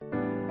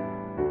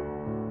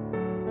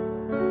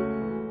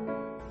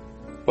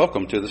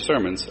Welcome to the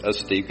sermons of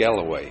Steve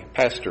Galloway,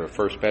 pastor of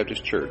First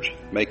Baptist Church,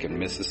 Macon,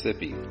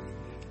 Mississippi.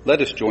 Let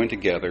us join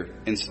together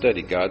and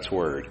study God's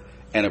Word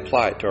and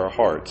apply it to our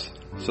hearts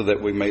so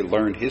that we may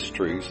learn His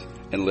truths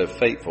and live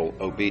faithful,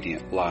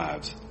 obedient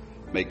lives.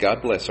 May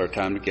God bless our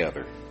time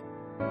together.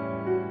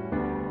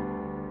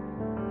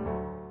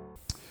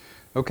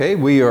 Okay,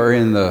 we are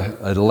in the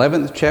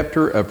 11th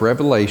chapter of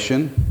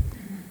Revelation.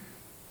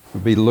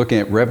 We'll be looking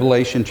at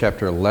Revelation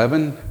chapter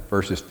 11,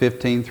 verses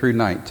 15 through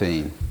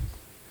 19.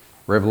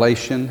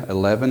 Revelation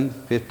 11,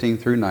 15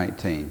 through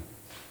 19.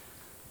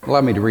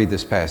 Allow me to read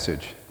this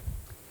passage.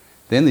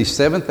 Then the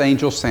seventh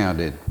angel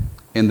sounded,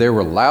 and there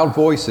were loud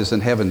voices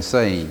in heaven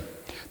saying,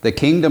 "The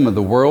kingdom of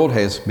the world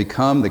has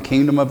become the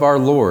kingdom of our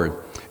Lord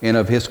and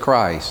of His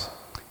Christ,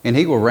 and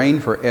He will reign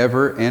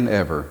forever and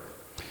ever."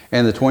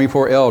 And the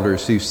 24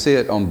 elders who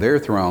sit on their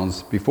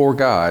thrones before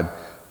God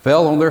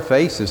fell on their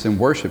faces and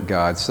worshiped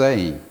God,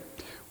 saying,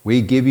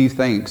 "We give you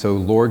thanks, O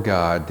Lord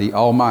God, the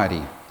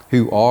Almighty,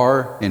 who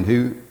are and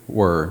who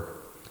were,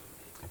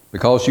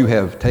 because you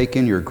have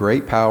taken your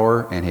great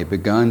power and have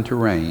begun to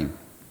reign.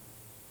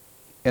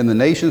 And the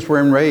nations were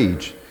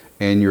enraged,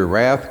 and your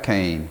wrath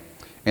came,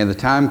 and the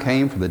time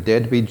came for the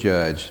dead to be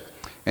judged,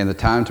 and the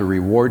time to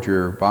reward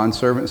your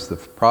bondservants, the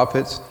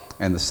prophets,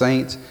 and the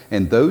saints,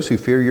 and those who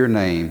fear your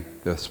name,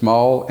 the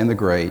small and the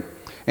great,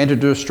 and to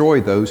destroy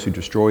those who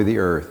destroy the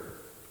earth.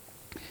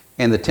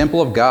 And the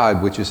temple of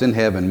God which is in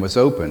heaven was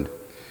opened,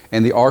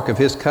 and the ark of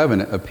His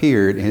covenant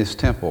appeared in His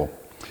temple.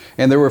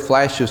 And there were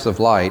flashes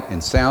of light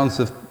and sounds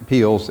of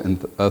peals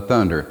and of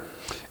thunder,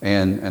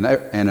 and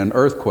an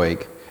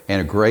earthquake and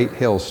a great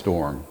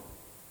hailstorm."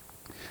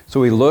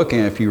 So we look,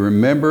 and if you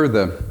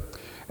remember,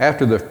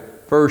 after the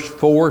first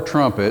four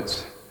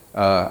trumpets,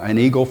 an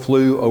eagle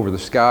flew over the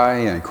sky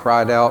and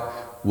cried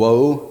out,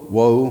 "Woe,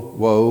 woe,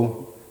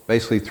 woe."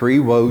 Basically, three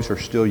woes are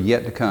still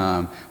yet to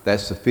come.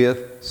 That's the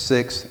fifth,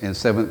 sixth, and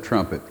seventh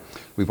trumpet.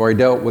 We've already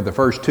dealt with the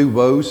first two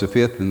woes, the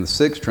fifth and the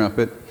sixth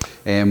trumpet,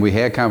 and we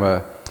had kind of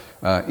a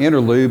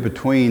interlude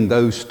between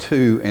those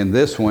two and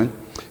this one,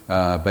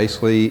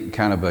 basically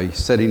kind of a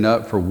setting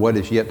up for what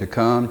is yet to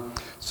come.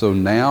 So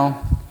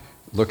now,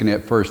 looking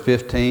at verse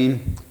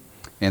 15,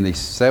 and the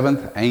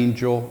seventh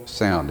angel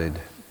sounded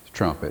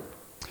trumpet.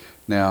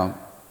 Now,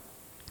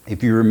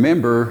 if you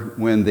remember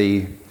when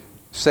the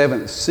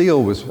seventh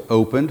seal was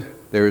opened,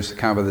 there's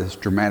kind of this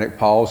dramatic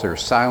pause.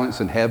 There's silence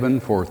in heaven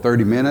for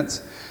 30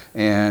 minutes,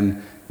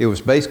 and it was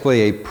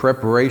basically a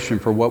preparation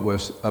for what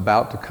was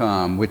about to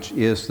come, which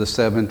is the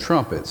seven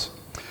trumpets.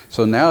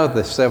 So now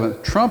the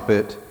seventh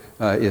trumpet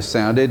is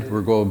sounded,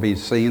 we're going to be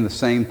seeing the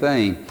same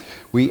thing.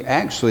 We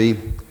actually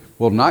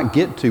will not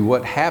get to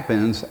what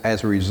happens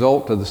as a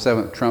result of the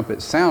seventh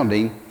trumpet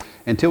sounding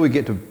until we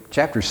get to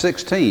chapter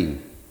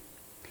 16.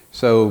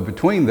 So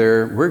between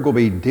there, we're going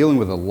to be dealing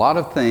with a lot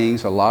of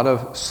things, a lot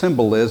of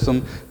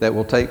symbolism that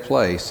will take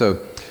place. So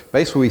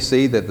basically we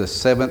see that the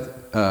seventh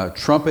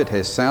trumpet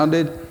has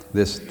sounded.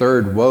 This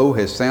third woe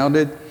has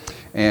sounded.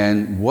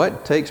 And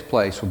what takes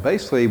place? Well,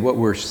 basically what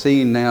we're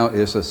seeing now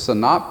is a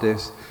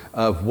synopsis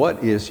of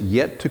what is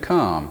yet to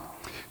come.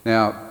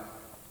 Now,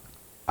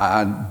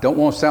 I don't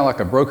want to sound like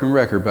a broken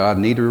record, but I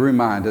need to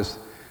remind us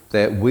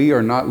that we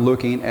are not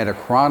looking at a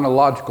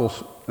chronological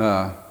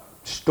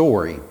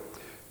story.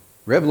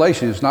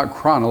 Revelation is not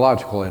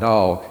chronological at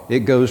all.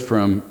 It goes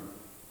from,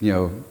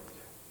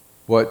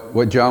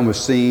 what John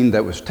was seeing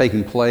that was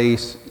taking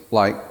place,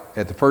 like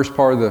at the first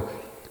part of the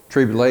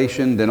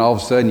tribulation, then all of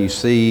a sudden you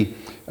see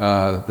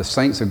the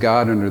saints of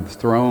God under the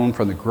throne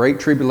from the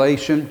great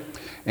tribulation,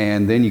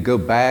 and then you go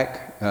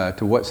back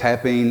to what's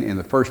happening in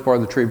the first part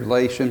of the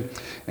tribulation,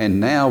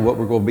 and now what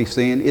we're going to be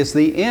seeing is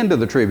the end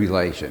of the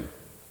tribulation.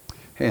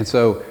 And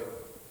so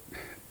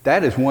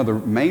that is one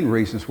of the main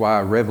reasons why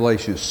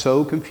Revelation is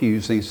so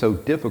confusing, so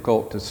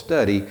difficult to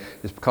study,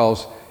 is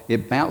because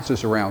it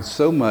bounces around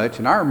so much,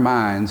 and our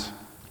minds,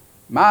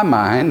 my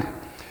mind,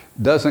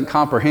 doesn't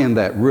comprehend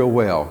that real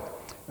well.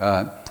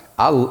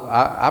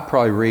 I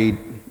probably read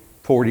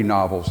 40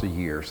 novels a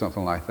year,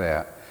 something like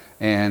that.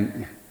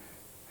 And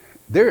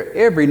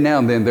every now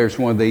and then there's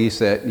one of these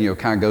that,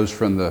 kind of goes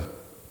from the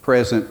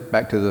present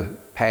back to the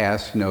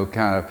past,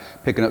 kind of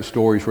picking up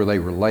stories where they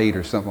relate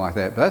or something like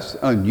that. But that's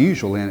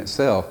unusual in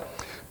itself.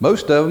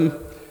 Most of them,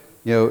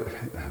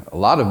 a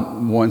lot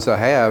of ones I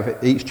have,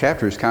 each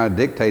chapter is kind of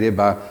dictated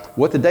by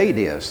what the date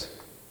is.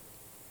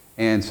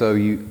 And so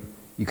you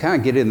kind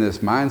of get in this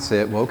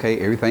mindset, well, okay,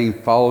 everything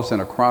follows in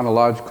a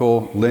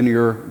chronological,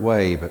 linear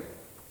way, but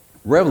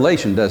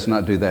Revelation does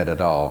not do that at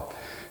all.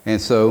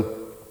 And so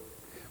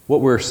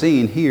what we're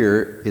seeing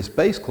here is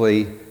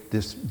basically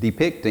this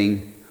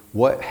depicting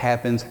what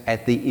happens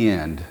at the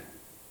end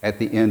of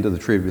the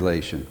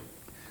tribulation.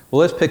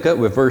 Well, let's pick up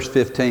with verse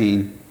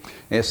 15.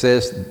 It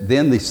says,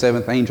 "Then the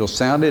seventh angel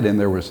sounded, and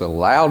there was a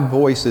loud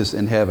voices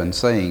in heaven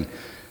saying,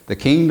 'The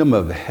kingdom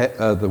of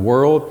the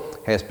world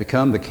has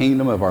become the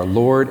kingdom of our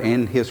Lord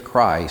and His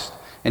Christ,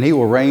 and He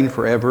will reign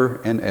forever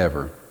and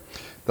ever.'"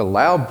 The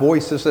loud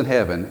voices in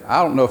heaven.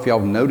 I don't know if y'all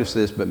noticed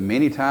this, but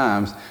many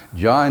times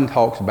John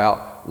talks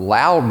about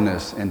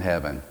loudness in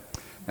heaven.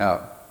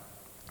 Now,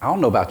 I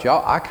don't know about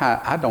y'all,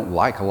 I don't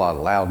like a lot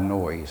of loud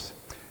noise.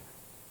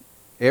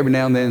 Every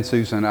now and then,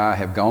 Susan and I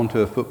have gone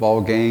to a football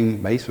game,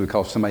 basically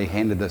because somebody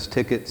handed us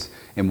tickets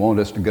and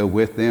wanted us to go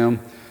with them.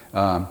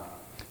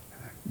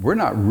 We're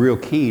not real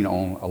keen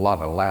on a lot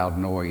of loud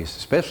noise,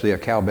 especially a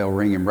cowbell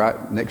ringing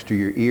right next to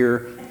your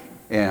ear.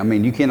 And I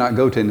mean, you cannot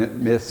go to a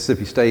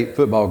Mississippi State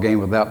football game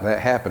without that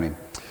happening.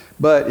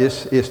 But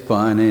it's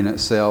fun in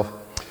itself.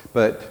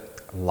 But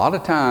a lot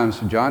of times,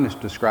 John is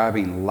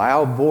describing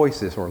loud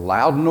voices or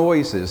loud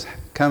noises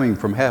coming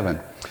from heaven.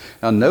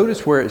 Now,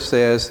 notice where it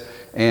says,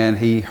 and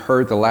he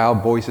heard the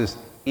loud voices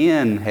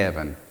in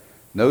heaven.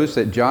 Notice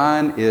that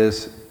John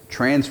is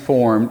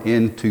transformed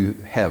into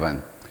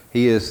heaven.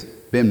 He has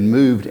been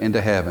moved into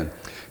heaven.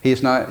 He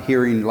is not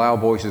hearing loud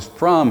voices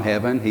from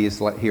heaven. He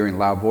is hearing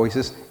loud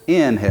voices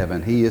in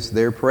heaven. He is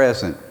there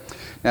present.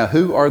 Now,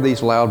 who are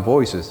these loud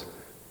voices?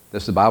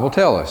 Does the Bible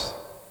tell us?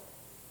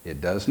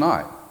 It does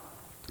not.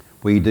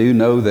 We do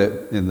know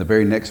that in the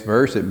very next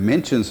verse it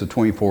mentions the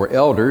 24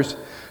 elders,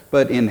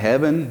 but in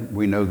heaven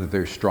we know that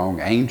there's strong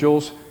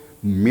angels,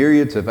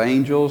 myriads of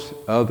angels,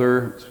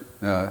 other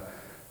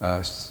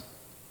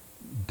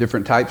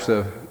different types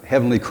of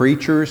heavenly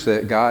creatures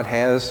that God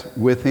has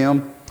with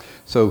him.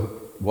 So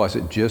was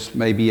it just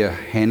maybe a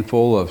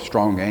handful of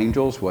strong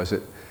angels? Was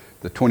it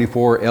the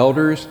 24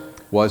 elders?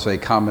 Was a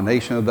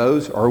combination of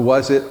those? Or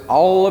was it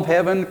all of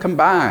heaven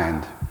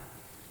combined?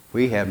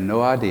 We have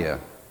no idea.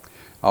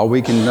 All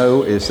we can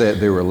know is that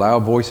there were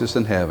loud voices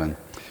in heaven.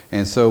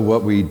 And so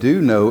what we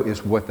do know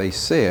is what they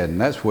said, and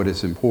that's what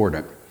is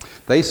important.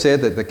 They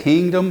said that the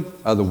kingdom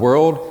of the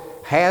world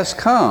has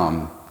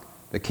come,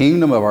 the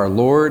kingdom of our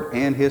Lord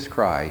and his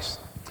Christ.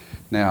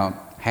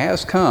 Now,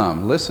 has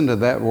come, listen to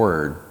that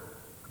word.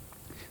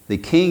 The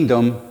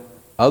kingdom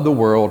of the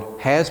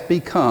world has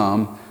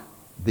become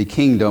the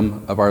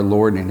kingdom of our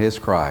Lord and his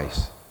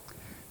Christ.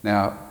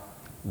 Now,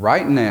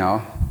 right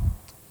now,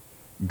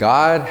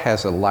 God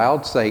has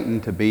allowed Satan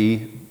to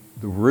be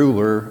the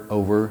ruler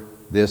over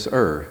this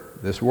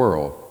earth, this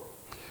world.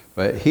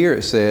 But here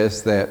it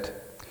says that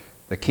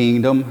the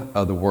kingdom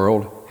of the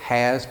world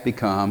has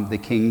become the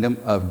kingdom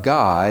of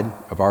God,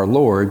 of our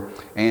Lord,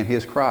 and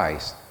his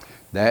Christ.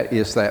 That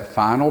is that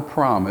final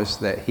promise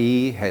that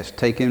he has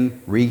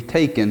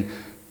retaken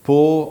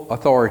full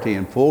authority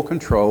and full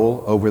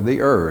control over the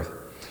earth.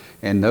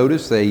 And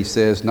notice that he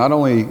says not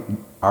only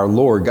our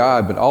Lord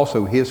God, but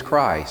also his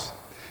Christ.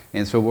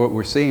 And so what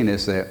we're seeing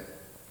is that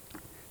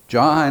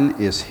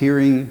John is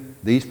hearing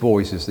these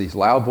voices, these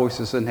loud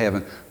voices in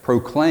heaven,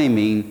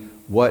 proclaiming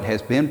what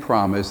has been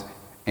promised,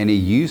 and he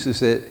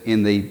uses it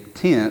in the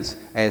tense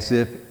as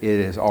if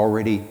it has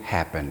already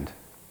happened.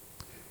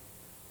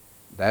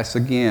 That's,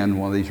 again,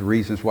 one of these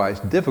reasons why it's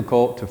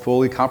difficult to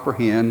fully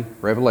comprehend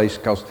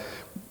Revelation, because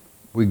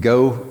we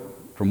go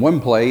from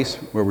one place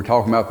where we're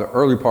talking about the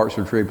early parts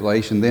of the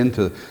tribulation, then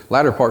to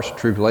latter parts of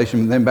the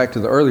tribulation, then back to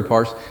the early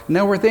parts.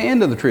 Now we're at the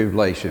end of the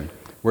tribulation,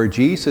 where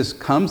Jesus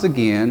comes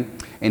again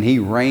and he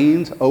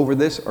reigns over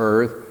this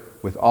earth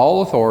with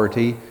all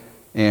authority,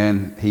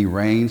 and he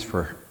reigns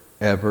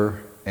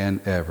forever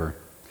and ever.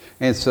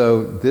 And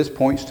so this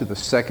points to the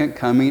second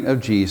coming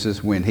of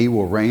Jesus, when he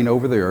will reign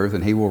over the earth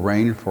and he will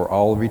reign for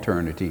all of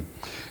eternity.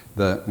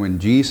 When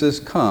Jesus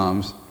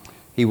comes,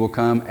 he will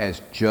come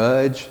as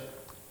judge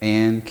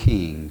and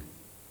king.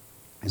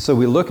 And so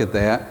we look at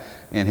that,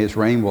 and his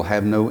reign will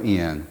have no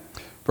end.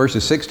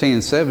 Verses 16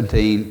 and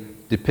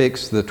 17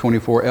 depicts the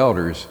 24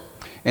 elders.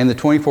 And the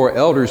 24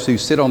 elders who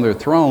sit on their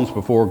thrones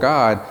before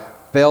God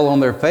fell on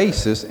their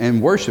faces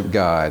and worship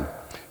God.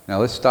 Now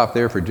let's stop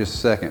there for just a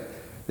second.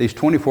 These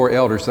 24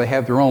 elders, they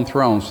have their own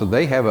thrones, so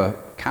they have a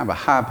kind of a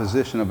high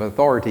position of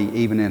authority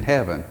even in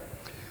heaven.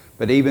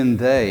 But even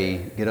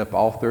they get up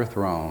off their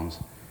thrones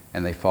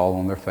and they fall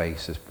on their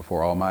faces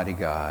before Almighty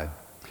God,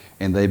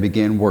 and they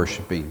begin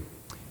worshiping.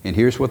 And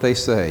here's what they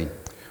say: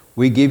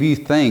 "We give you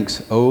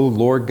thanks, O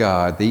Lord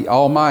God, the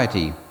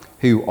Almighty,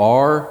 who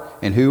are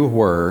and who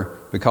were,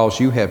 because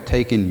you have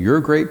taken your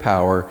great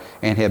power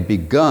and have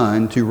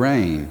begun to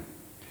reign."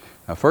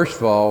 Now, first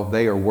of all,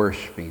 they are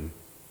worshiping.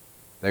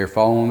 They are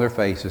falling on their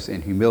faces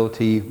in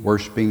humility,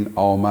 worshiping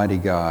Almighty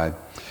God.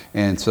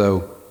 And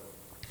so,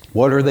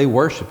 what are they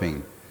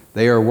worshiping?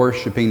 They are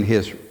worshiping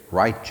his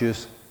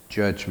righteous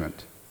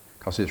judgment,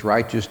 because his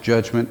righteous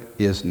judgment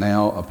is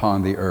now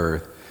upon the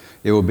earth.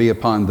 It will be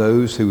upon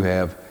those who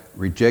have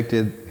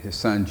rejected his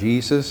son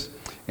Jesus,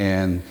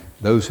 and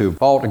those who have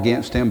fought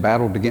against him,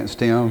 battled against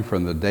him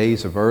from the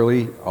days of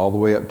early all the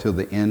way up till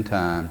the end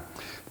time.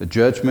 The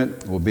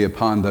judgment will be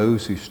upon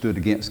those who stood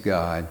against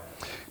God.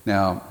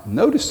 Now,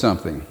 notice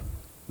something.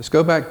 Let's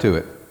go back to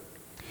it.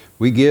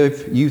 "We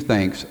give you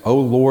thanks, O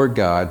Lord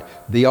God,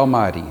 the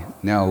Almighty."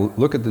 Now,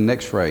 look at the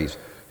next phrase: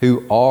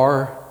 "who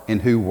are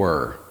and who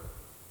were."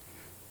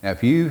 Now,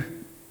 if you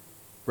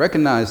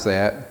recognize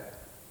that,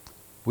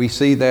 we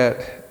see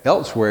that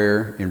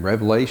elsewhere in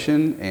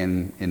Revelation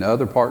and in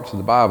other parts of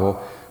the Bible,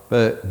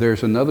 but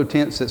there's another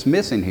tense that's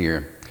missing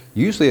here.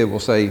 Usually it will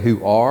say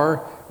who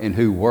are and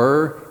who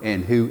were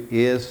and who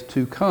is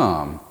to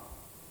come.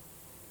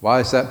 Why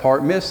is that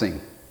part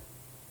missing?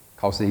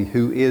 because the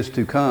who is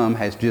to come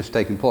has just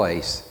taken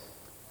place.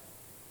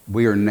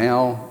 We are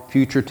now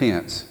future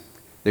tense.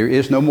 There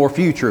is no more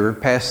future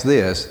past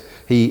this.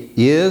 He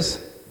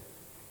is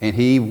and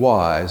he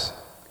was.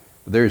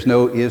 But there is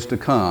no is to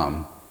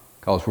come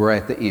because we're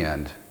at the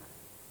end.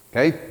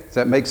 Okay? Does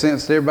that make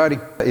sense to everybody?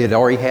 It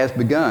already has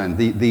begun.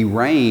 The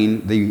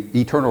reign, the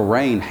eternal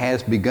reign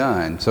has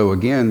begun. So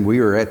again, we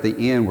are at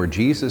the end where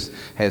Jesus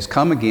has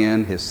come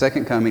again. His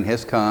second coming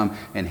has come,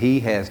 and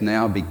he has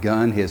now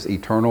begun his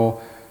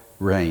eternal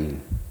reign.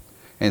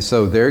 And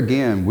so there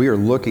again, we are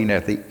looking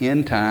at the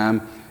end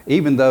time,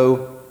 even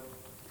though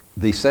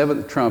the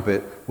seventh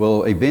trumpet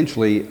will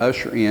eventually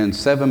usher in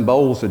 7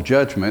 bowls of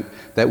judgment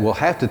that will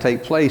have to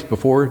take place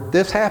before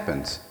this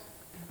happens.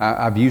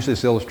 I've used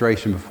this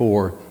illustration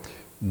before.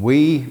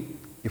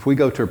 If we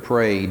go to a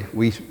parade,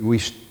 we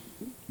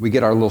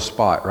get our little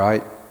spot,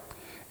 right?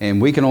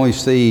 And we can only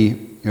see,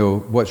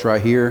 what's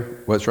right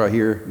here, what's right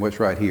here,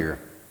 what's right here.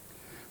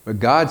 But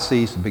God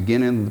sees the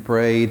beginning of the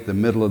parade, the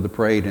middle of the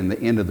parade, and the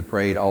end of the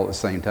parade all at the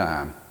same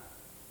time.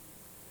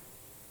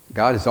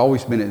 God has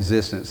always been in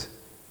existence.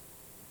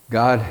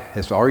 God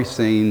has already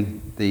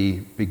seen the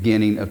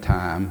beginning of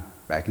time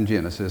back in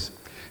Genesis.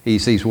 He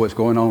sees what's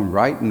going on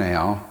right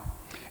now.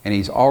 And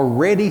he's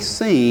already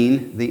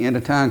seen the end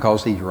of time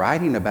because he's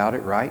writing about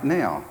it right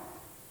now.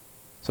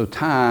 So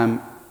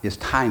time is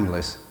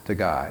timeless to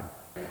God.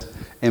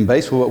 And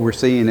basically what we're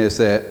seeing is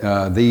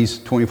that these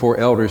 24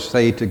 elders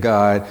say to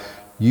God,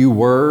 you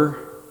were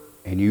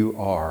and you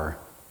are,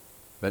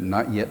 but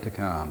not yet to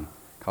come.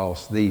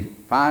 Because the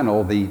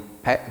final, the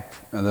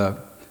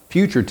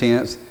future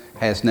tense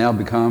has now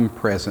become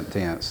present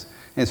tense.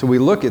 And so we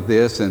look at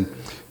this and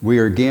we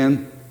are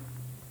again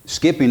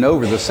skipping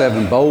over the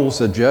 7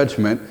 bowls of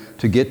judgment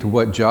to get to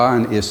what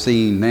John is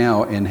seeing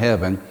now in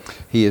heaven.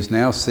 He is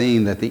now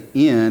seeing that the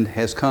end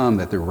has come,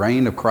 that the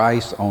reign of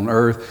Christ on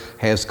earth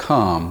has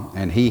come,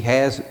 and he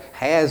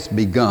has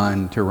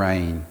begun to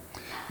reign.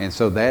 And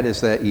so that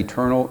is that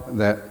eternal,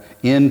 that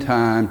end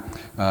time,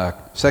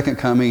 second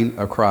coming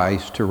of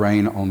Christ to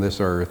reign on this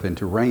earth and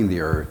to reign the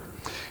earth.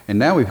 And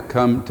now we've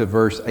come to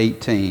verse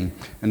 18.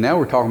 And now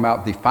we're talking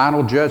about the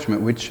final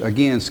judgment, which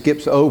again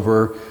skips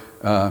over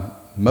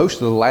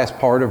most of the last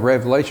part of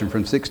Revelation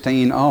from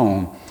 16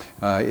 on.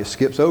 It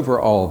skips over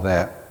all of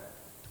that.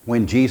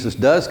 When Jesus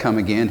does come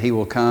again, he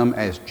will come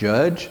as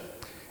judge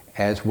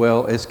as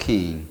well as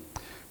king.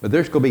 But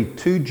there's going to be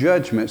 2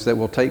 judgments that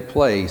will take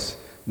place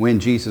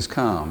when Jesus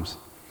comes.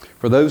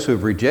 For those who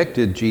have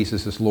rejected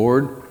Jesus as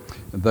Lord,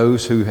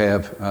 those who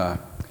have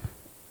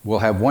will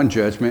have one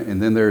judgment,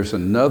 and then there's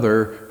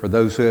another for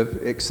those who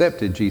have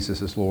accepted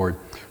Jesus as Lord.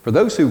 For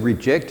those who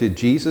rejected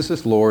Jesus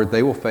as Lord,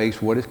 they will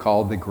face what is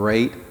called the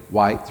Great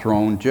White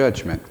Throne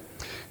Judgment.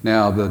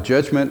 Now, this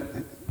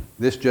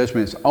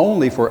judgment is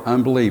only for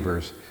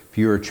unbelievers. If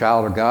you're a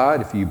child of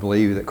God, if you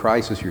believe that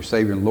Christ is your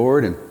Savior and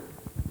Lord and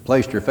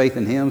placed your faith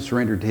in him,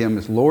 surrendered to him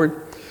as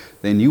Lord,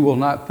 then you will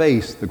not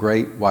face the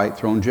Great White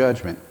Throne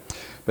Judgment.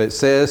 But it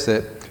says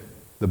that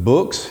the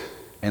books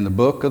and the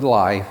book of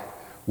life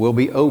will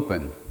be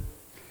open.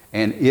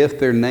 And if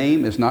their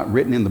name is not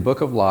written in the book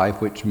of life,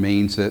 which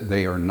means that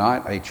they are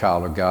not a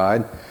child of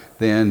God,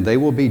 then they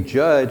will be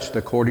judged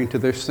according to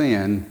their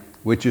sin,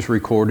 which is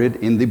recorded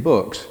in the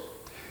books.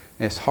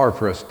 It's hard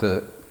for us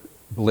to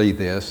believe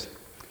this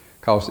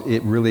because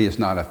it really is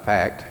not a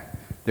fact.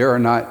 There are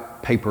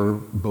not paper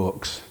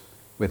books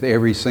with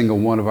every single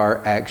one of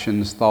our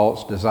actions,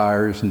 thoughts,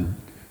 desires,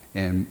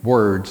 and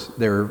words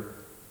that are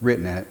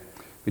written in it.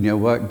 But you know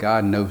what?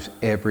 God knows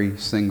every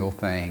single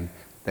thing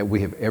that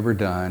we have ever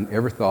done,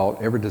 ever thought,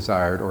 ever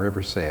desired, or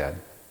ever said.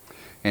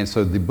 And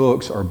so the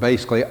books are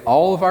basically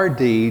all of our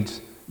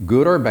deeds,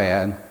 good or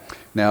bad.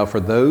 Now, for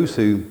those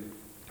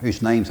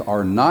whose names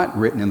are not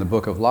written in the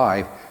book of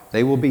life,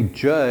 they will be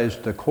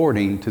judged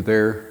according to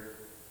their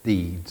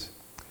deeds.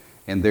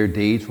 And their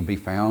deeds will be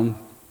found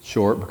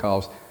short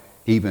because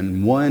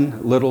even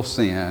one little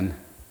sin,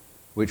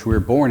 which we're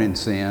born in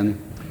sin,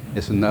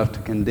 is enough to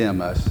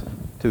condemn us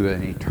to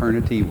an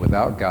eternity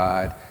without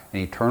God,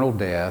 an eternal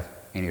death,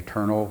 and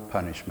eternal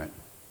punishment.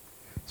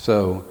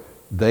 So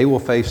they will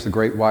face the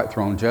Great White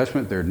Throne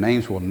Judgment. Their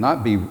names will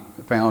not be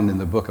found in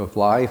the book of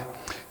life,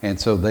 and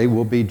so they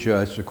will be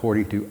judged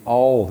according to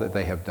all that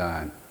they have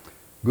done.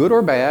 Good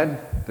or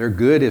bad, their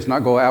good is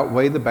not going to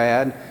outweigh the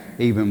bad.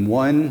 Even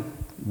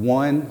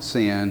one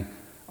sin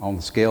on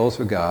the scales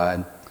of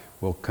God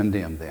will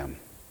condemn them.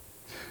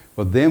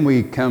 But then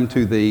we come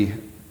to the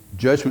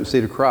judgment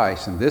seat of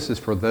Christ, and this is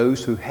for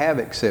those who have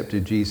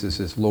accepted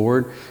Jesus as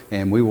Lord,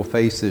 and we will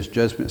face this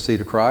judgment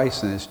seat of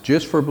Christ, and it's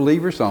just for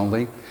believers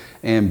only.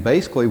 And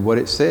basically what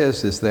it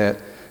says is that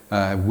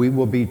we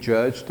will be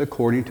judged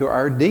according to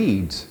our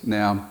deeds.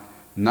 Now,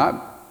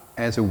 not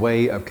as a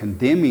way of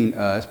condemning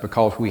us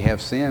because we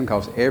have sinned,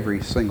 because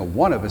every single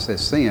one of us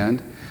has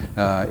sinned.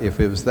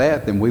 If it was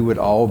that, then we would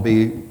all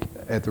be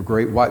at the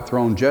Great White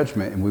Throne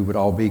Judgment, and we would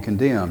all be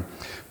condemned.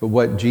 But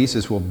what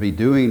Jesus will be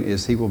doing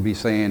is he will be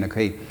saying,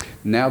 okay,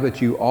 now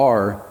that you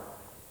are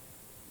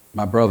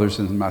my brothers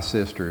and my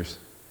sisters,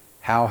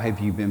 how have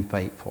you been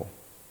faithful?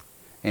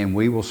 and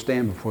we will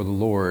stand before the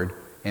Lord,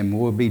 and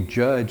we'll be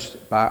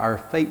judged by our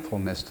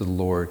faithfulness to the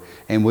Lord,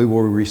 and we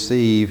will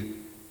receive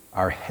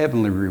our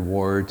heavenly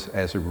rewards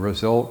as a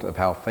result of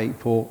how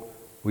faithful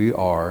we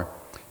are.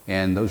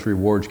 And those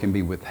rewards can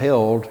be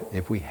withheld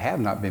if we have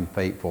not been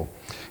faithful.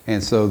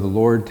 And so the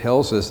Lord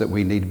tells us that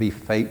we need to be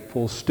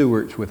faithful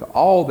stewards with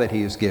all that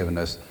He has given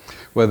us,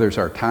 whether it's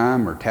our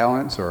time or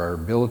talents or our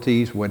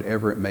abilities,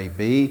 whatever it may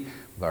be,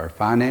 with our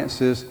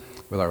finances,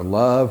 with our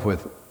love,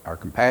 with our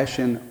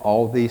compassion,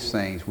 all these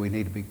things. We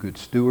need to be good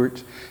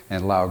stewards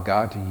and allow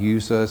God to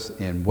use us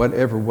in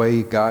whatever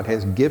way God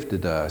has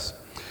gifted us.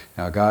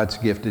 Now, God's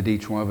gifted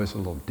each one of us a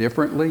little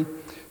differently.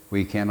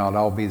 We cannot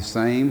all be the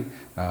same.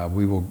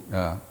 We will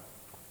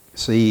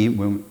see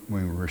when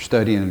we're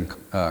studying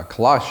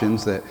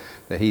Colossians that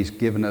He's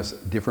given us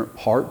different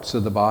parts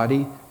of the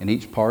body, and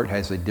each part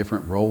has a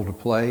different role to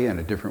play and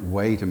a different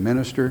way to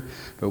minister.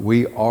 But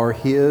we are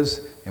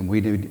His, and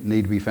we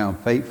need to be found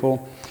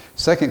faithful.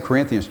 2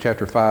 Corinthians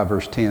chapter 5,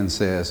 verse 10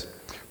 says,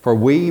 "For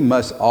we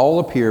must all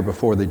appear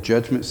before the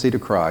judgment seat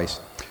of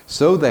Christ,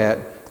 so that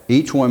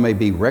each one may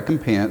be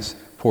recompensed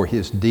for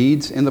his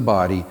deeds in the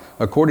body,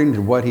 according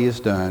to what he has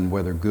done,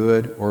 whether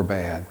good or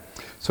bad."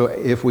 So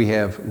if we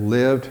have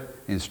lived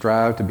and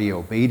strived to be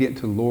obedient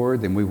to the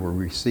Lord, then we will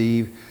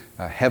receive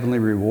heavenly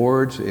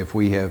rewards. If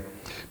we have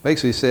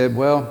basically said,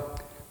 well,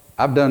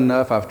 I've done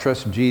enough, I've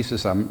trusted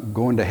Jesus, I'm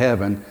going to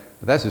heaven,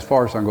 but that's as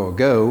far as I'm going to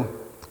go,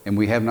 and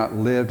we have not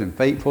lived in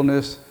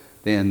faithfulness,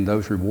 then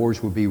those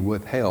rewards will be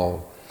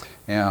withheld.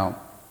 Now,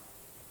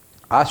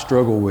 I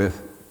struggle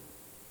with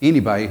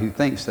anybody who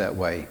thinks that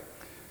way,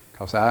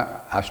 because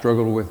I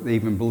struggle with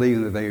even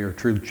believing that they are a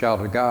true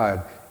child of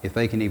God if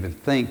they can even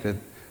think that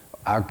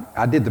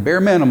I did the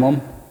bare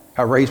minimum,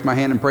 I raised my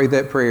hand and prayed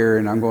that prayer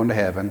and I'm going to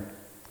heaven,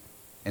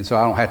 and so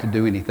I don't have to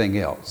do anything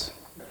else.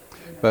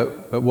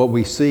 But what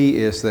we see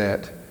is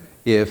that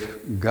if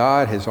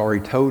God has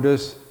already told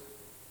us,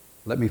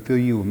 let me fill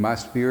you with my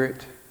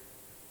Spirit,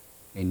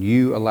 and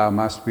you allow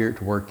my Spirit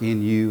to work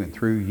in you and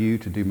through you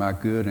to do my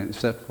good and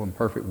acceptable and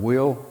perfect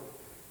will,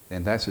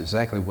 then that's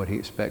exactly what He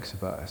expects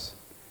of us.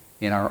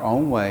 In our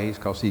own ways,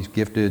 because He's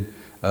gifted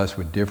us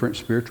with different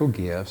spiritual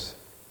gifts,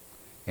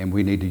 and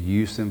we need to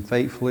use them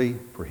faithfully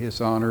for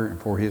His honor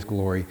and for His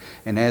glory.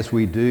 And as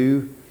we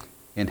do,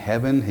 in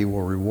heaven, He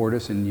will reward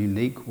us in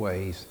unique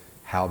ways.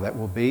 How that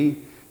will be,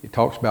 it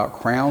talks about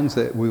crowns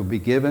that will be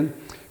given,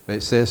 but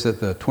it says that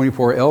the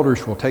 24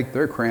 elders will take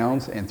their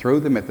crowns and throw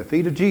them at the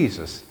feet of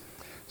Jesus.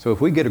 So if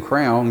we get a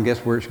crown, guess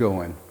where it's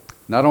going?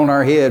 Not on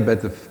our head, but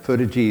at the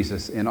foot of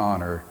Jesus in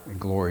honor and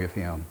glory of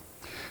Him.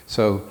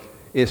 So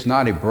it's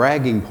not a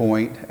bragging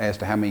point as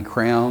to how many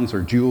crowns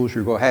or jewels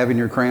you're going to have in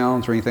your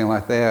crowns or anything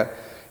like that.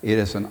 It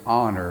is an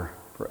honor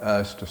for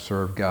us to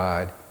serve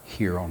God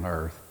here on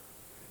earth.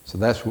 So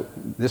this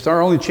is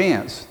our only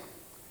chance.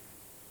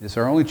 It's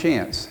our only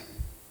chance.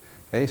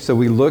 Okay, so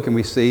we look and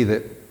we see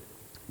that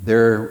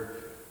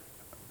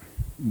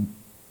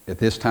at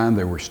this time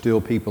there were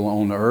still people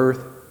on the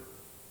earth.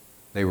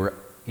 They were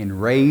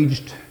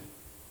enraged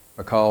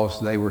because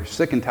they were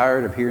sick and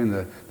tired of hearing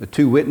the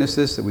two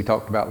witnesses that we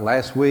talked about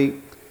last week.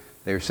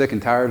 They were sick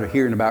and tired of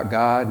hearing about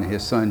God and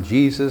His Son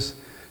Jesus.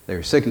 They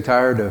were sick and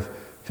tired of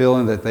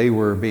feeling that they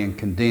were being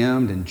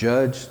condemned and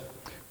judged.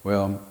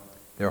 Well,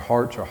 their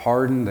hearts are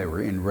hardened, they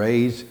were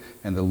enraged,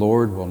 and the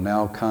Lord will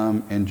now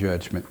come in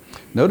judgment.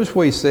 Notice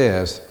what He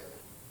says,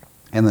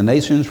 and the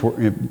nations were,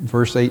 in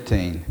verse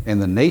 18,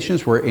 "And the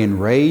nations were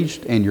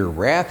enraged, and your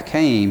wrath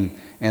came,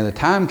 and the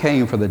time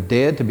came for the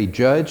dead to be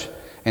judged,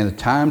 and the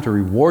time to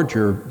reward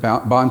your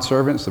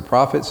bondservants, the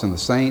prophets and the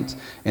saints,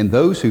 and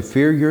those who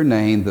fear your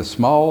name, the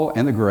small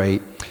and the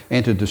great,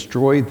 and to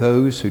destroy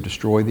those who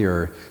destroy the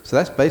earth." So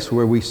that's basically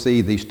where we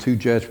see these two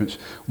judgments.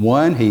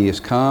 One, He has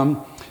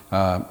come.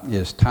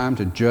 It's time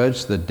to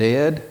judge the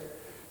dead,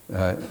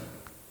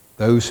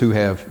 those who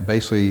have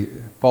basically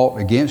fought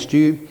against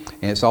you.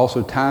 And it's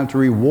also time to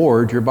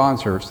reward your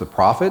bondservants, the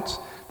prophets,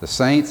 the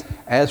saints,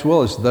 as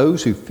well as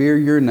those who fear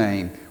your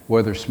name,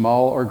 whether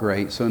small or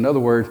great. So in other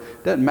words,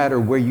 it doesn't matter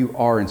where you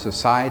are in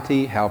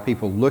society, how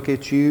people look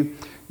at you,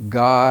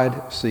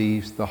 God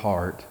sees the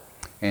heart,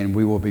 and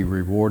we will be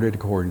rewarded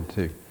according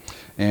to.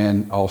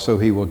 And also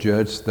He will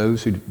judge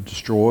those who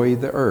destroy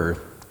the earth,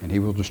 and He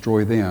will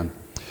destroy them.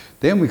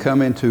 Then we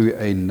come into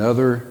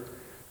another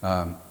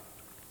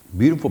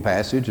beautiful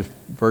passage of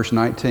verse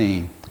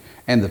 19.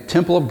 "And the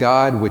temple of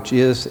God which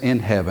is in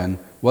heaven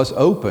was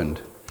opened,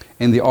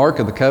 and the ark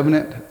of the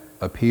covenant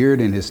appeared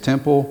in His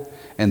temple,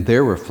 and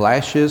there were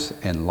flashes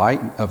and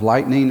light of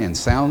lightning and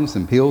sounds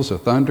and peals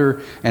of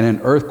thunder and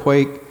an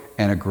earthquake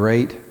and a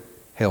great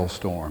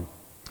hailstorm."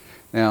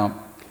 Now,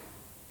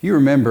 if you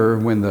remember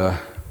when the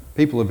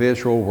people of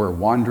Israel were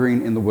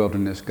wandering in the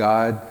wilderness,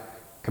 God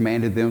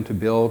commanded them to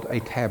build a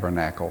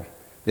tabernacle.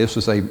 This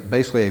was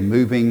basically a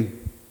moving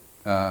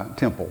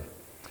temple.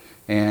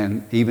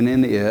 And even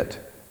in it,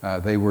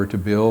 they were to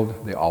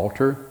build the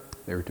altar.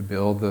 They were to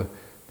build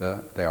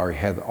they already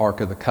had the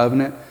Ark of the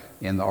Covenant.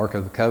 In the Ark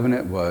of the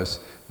Covenant was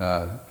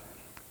the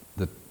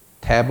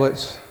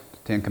tablets, the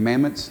Ten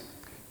Commandments.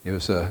 It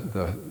was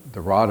the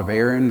rod of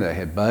Aaron that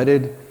had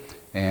budded,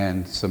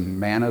 and some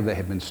manna that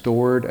had been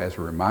stored as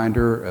a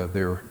reminder of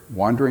their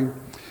wandering.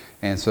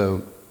 And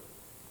so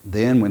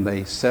then when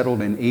they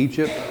settled in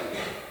Egypt,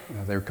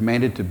 they were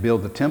commanded to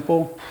build the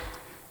temple.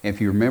 And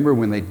if you remember,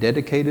 when they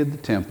dedicated the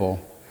temple,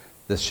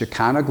 the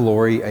Shekinah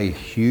glory, a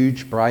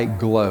huge bright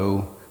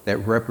glow that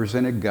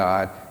represented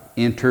God,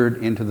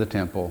 entered into the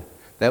temple.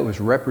 That was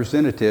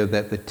representative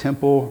that the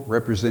temple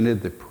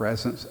represented the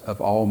presence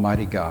of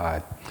Almighty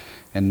God.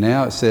 And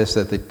now it says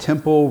that the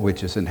temple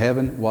which is in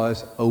heaven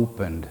was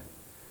opened.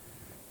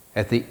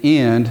 At the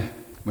end,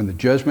 when the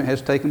judgment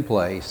has taken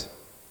place,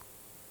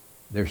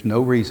 there's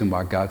no reason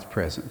why God's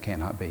presence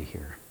cannot be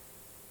here.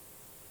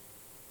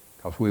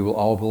 Because we will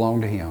all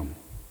belong to Him.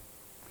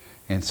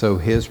 And so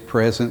His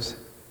presence,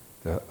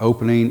 the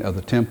opening of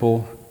the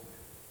temple,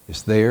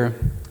 is there.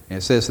 And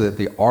it says that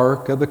the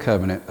Ark of the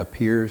Covenant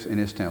appears in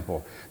His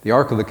temple. The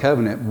Ark of the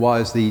Covenant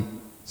was the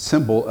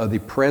symbol of the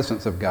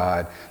presence of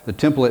God. The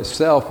temple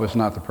itself was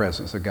not the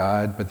presence of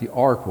God, but the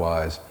Ark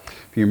was.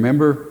 If you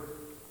remember,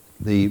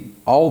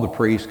 all the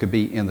priests could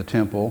be in the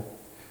temple.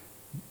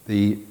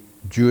 The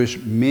Jewish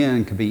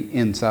men could be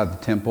inside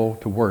the temple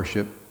to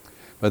worship.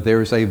 But there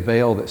was a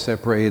veil that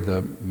separated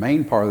the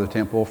main part of the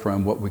temple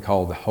from what we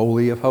call the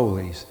Holy of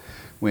Holies.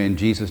 When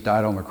Jesus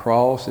died on the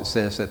cross, it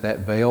says that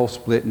veil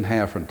split in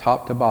half from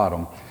top to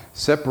bottom,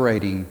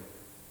 separating,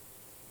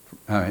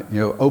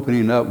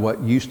 opening up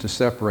what used to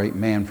separate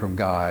man from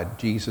God.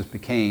 Jesus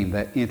became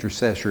that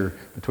intercessor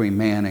between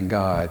man and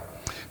God.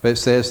 But it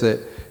says that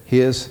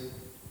His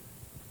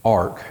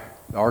ark,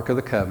 the Ark of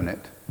the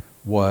Covenant,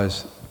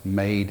 was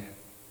made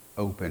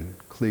open,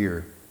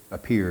 clear,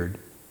 appeared.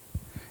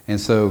 And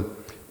so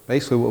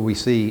basically what we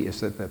see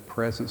is that the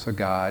presence of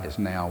God is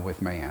now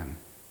with man.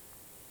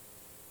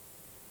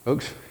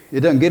 Folks,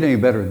 it doesn't get any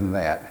better than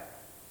that.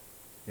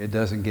 It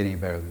doesn't get any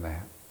better than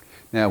that.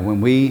 Now,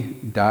 when we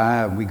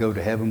die and we go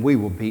to heaven, we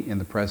will be in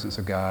the presence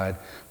of God.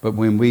 But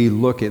when we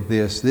look at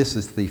this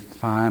is the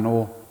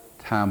final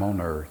time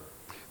on earth.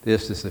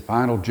 This is the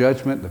final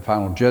judgment. The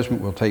final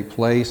judgment will take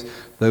place.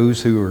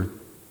 Those who are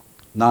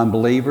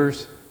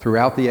non-believers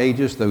throughout the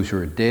ages, those who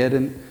are dead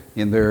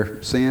in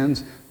their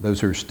sins,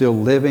 those who are still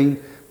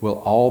living, will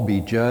all be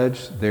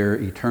judged. Their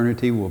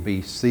eternity will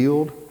be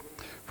sealed.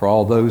 For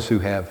all those who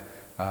have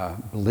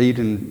believed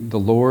in the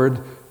Lord,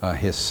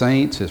 His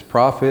saints, His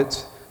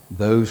prophets,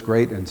 those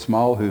great and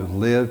small who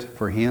lived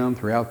for Him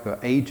throughout the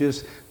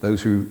ages,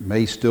 those who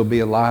may still be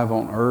alive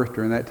on earth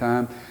during that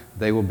time,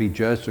 they will be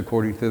judged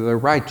according to their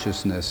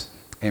righteousness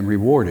and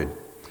rewarded.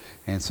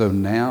 And so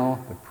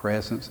now the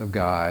presence of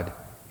God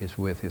is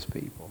with His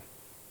people.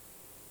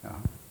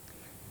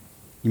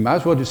 You might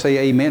as well just say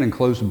amen and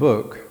close the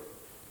book,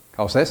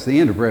 because that's the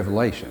end of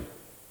Revelation.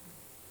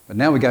 But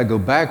now we got to go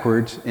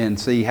backwards and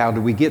see, how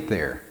do we get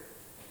there?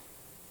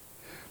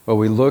 Well,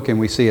 we look and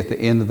we see at the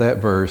end of that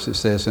verse, it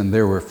says, "And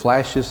there were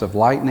flashes of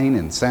lightning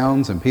and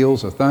sounds and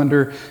peals of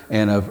thunder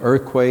and of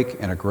earthquake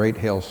and a great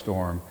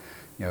hailstorm."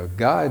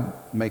 God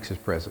makes His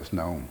presence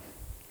known.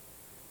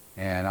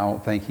 And I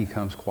don't think He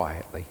comes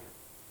quietly.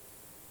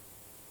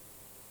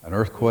 An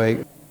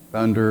earthquake,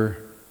 thunder,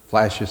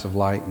 flashes of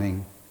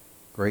lightning,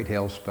 great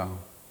hailstorm.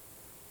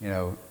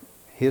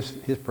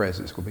 His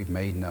presence will be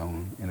made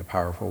known in a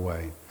powerful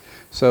way.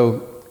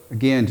 So,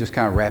 again, just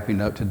kind of wrapping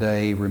up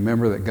today,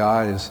 remember that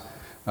God is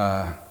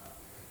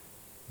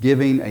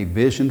giving a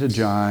vision to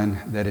John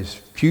that is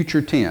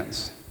future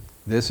tense.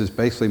 This is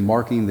basically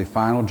marking the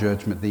final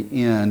judgment, the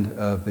end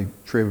of the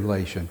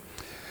tribulation.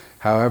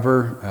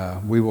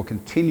 However, we will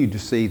continue to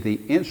see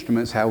the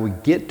instruments, how we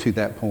get to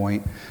that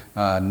point.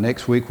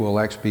 Next week we'll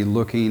actually be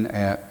looking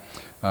at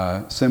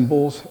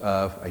symbols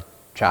of a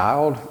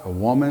child, a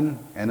woman,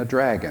 and a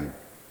dragon.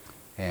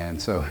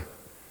 And so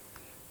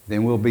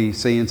then we'll be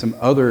seeing some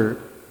other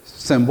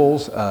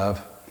symbols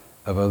of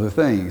other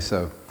things.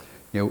 So,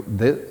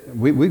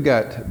 we've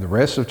got the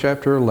rest of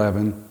chapter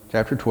 11,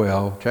 chapter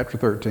 12, chapter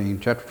 13,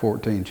 chapter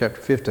 14,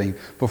 chapter 15,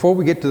 before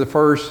we get to the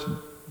first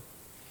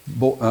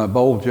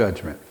bowl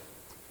judgment.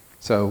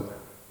 So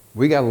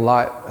we got a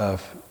lot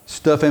of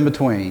stuff in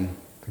between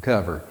to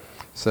cover.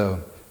 So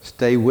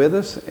stay with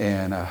us,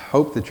 and I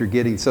hope that you're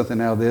getting something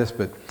out of this.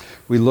 But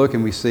we look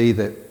and we see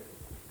that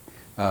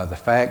the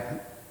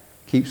fact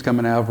keeps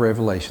coming out of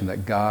Revelation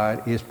that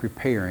God is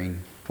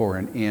preparing for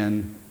an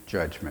end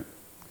judgment.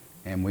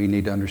 And we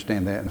need to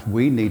understand that. And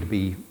we need to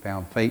be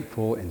found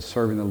faithful in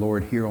serving the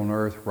Lord here on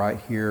earth, right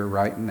here,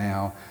 right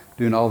now,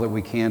 doing all that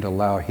we can to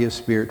allow His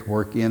Spirit to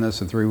work in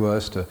us and through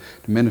us to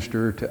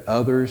minister to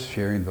others,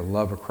 sharing the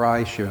love of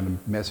Christ, sharing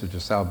the message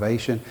of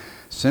salvation,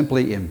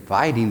 simply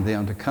inviting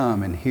them to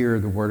come and hear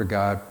the Word of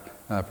God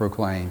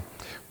proclaimed.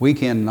 We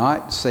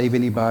cannot save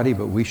anybody,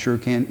 but we sure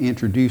can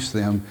introduce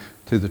them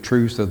to the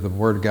truths of the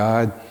Word of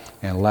God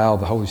and allow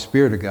the Holy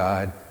Spirit of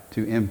God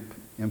to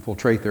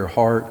infiltrate their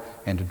heart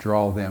and to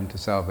draw them to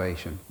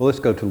salvation. Well, let's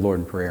go to the Lord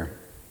in prayer.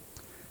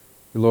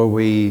 Lord,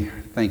 we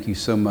thank You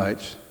so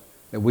much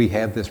that we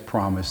have this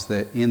promise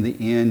that in the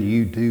end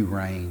You do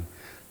reign.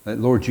 That,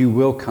 Lord, You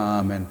will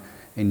come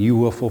and You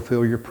will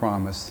fulfill Your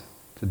promise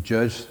to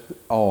judge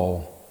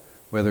all,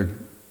 whether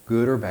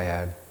good or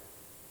bad,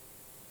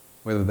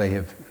 whether they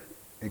have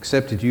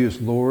accepted you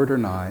as Lord or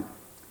not,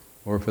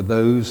 or for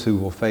those who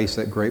will face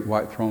that great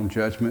white throne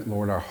judgment,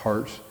 Lord, our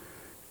hearts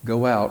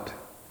go out,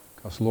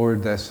 because,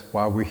 Lord, that's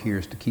why we're here,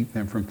 is to keep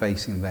them from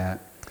facing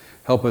that.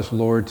 Help us,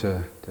 Lord,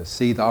 to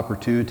see the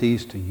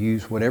opportunities to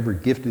use whatever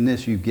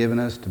giftedness you've given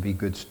us to be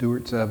good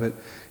stewards of it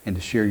and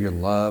to share your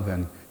love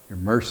and your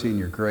mercy and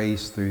your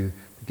grace through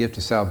the gift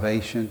of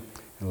salvation,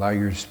 and allow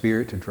your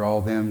Spirit to draw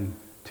them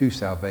to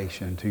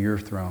salvation, to your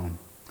throne.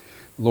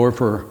 Lord,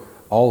 for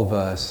all of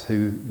us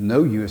who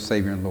know you as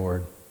Savior and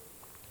Lord,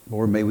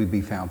 Lord, may we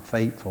be found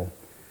faithful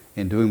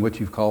in doing what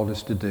you've called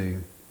us to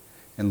do.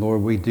 And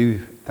Lord, we do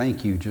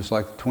thank you, just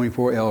like the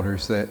 24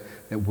 elders, that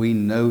we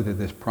know that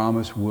this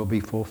promise will be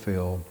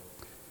fulfilled.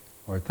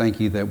 Lord, thank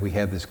you that we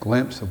have this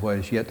glimpse of what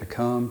is yet to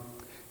come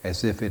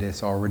as if it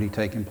has already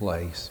taken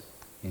place.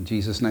 In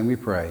Jesus' name we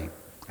pray.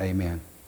 Amen.